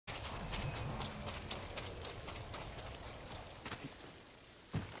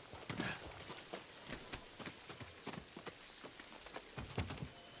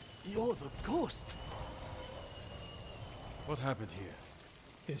You're the ghost. What happened here?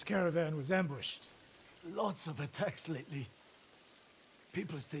 His caravan was ambushed. Lots of attacks lately.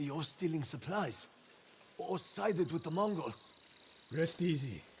 People say you're stealing supplies. Or sided with the Mongols. Rest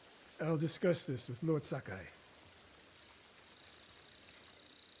easy. I'll discuss this with Lord Sakai.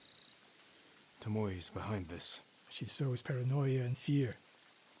 Tomoe is behind this. She sows paranoia and fear.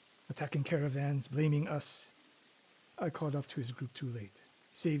 Attacking caravans, blaming us. I caught up to his group too late.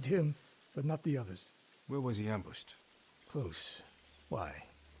 Saved him, but not the others. Where was he ambushed? Close. Why?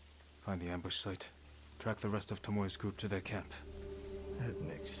 Find the ambush site. Track the rest of Tomoe's group to their camp. That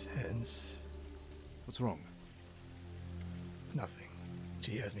makes sense. What's wrong? Nothing.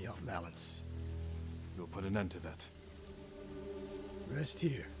 She has me off balance. We'll put an end to that. Rest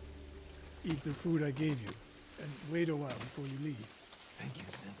here. Eat the food I gave you, and wait a while before you leave. Thank you,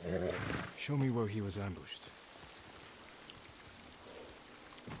 Sensei. Show me where he was ambushed.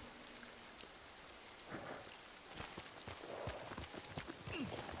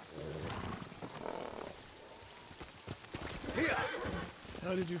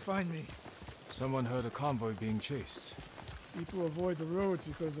 How did you find me? Someone heard a convoy being chased. People avoid the roads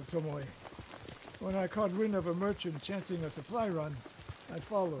because of Tomoe. When I caught wind of a merchant chancing a supply run, I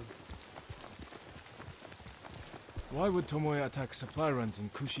followed. Why would Tomoe attack supply runs in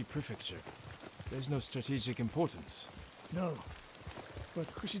Kushi Prefecture? There's no strategic importance. No. But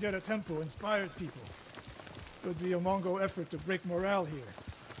Kushidera Temple inspires people. Could be a Mongol effort to break morale here.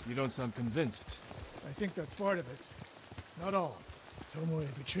 You don't sound convinced. I think that's part of it. Not all. Tomoe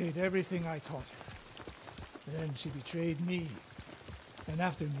betrayed everything I taught her. Then she betrayed me. And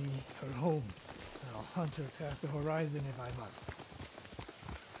after me, her home. I'll hunt her past the horizon if I must.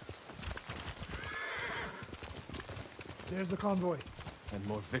 There's the convoy. And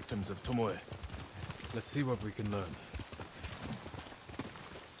more victims of Tomoe. Let's see what we can learn.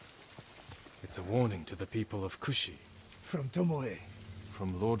 It's a warning to the people of Kushi. From Tomoe.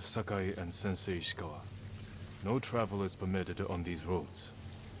 From Lord Sakai and Sensei Ishikawa. No travel is permitted on these roads,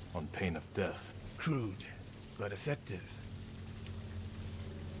 on pain of death. Crude, but effective.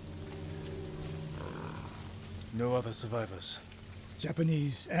 No other survivors.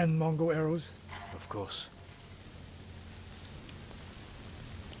 Japanese and Mongol arrows? Of course.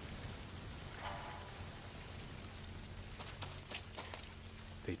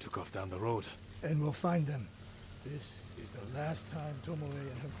 They took off down the road. And we'll find them. This is the last time Tomoe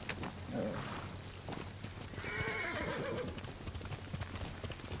and her...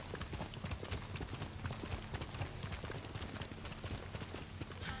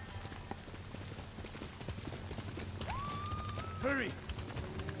 Hurry!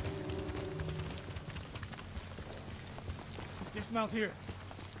 Dismount here.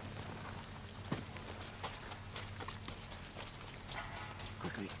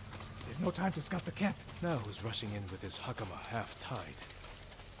 Quickly. There's no time to scout the camp. Now who's rushing in with his hakama half-tied?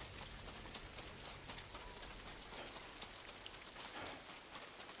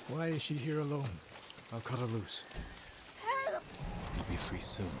 Why is she here alone? I'll cut her loose. Help! You'll be free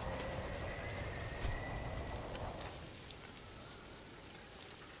soon.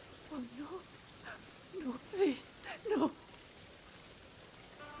 Oh, no. No, please. No.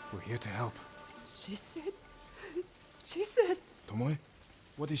 We're here to help. She said... Tomoe?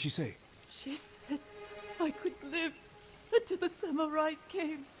 What did she say? She said I could live until the samurai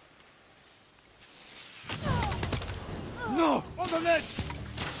came. No! On the ledge!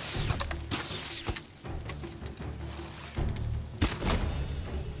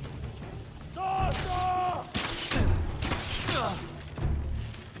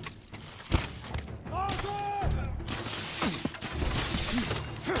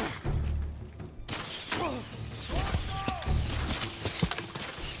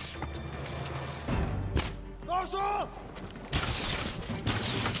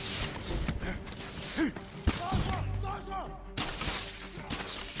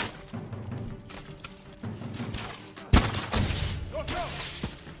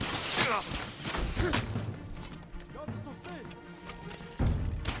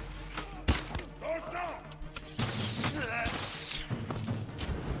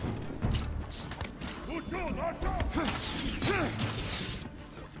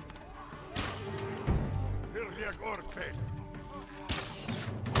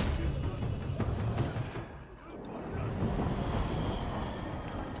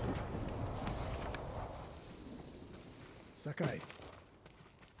 Sakai.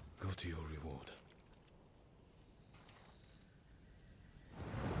 Go to your reward.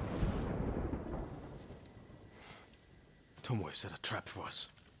 Tomoe set a trap for us,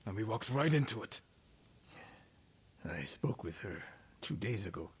 and we walked right into it. I spoke with her 2 days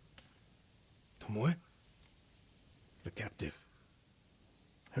ago. Tomoe? The captive.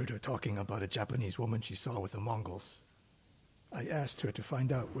 Heard her talking about a Japanese woman she saw with the Mongols. I asked her to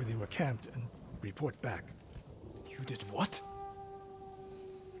find out where they were camped and report back. You did what?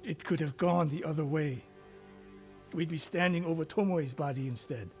 It could have gone the other way. We'd be standing over Tomoe's body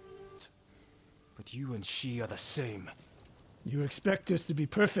instead. But you and she are the same. You expect us to be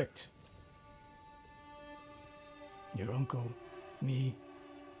perfect. Your uncle, me,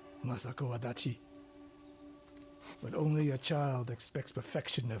 Masako Adachi. But only a child expects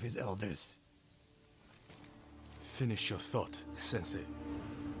perfection of his elders. Finish your thought, Sensei.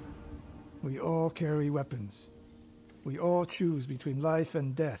 We all carry weapons. We all choose between life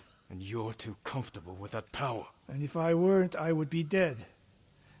and death. And you're too comfortable with that power. And if I weren't, I would be dead.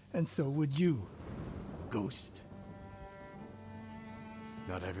 And so would you, Ghost.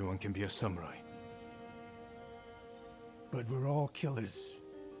 Not everyone can be a samurai. But we're all killers.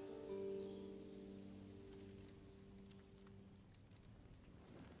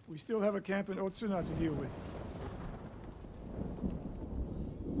 We still have a camp in Otsuna to deal with.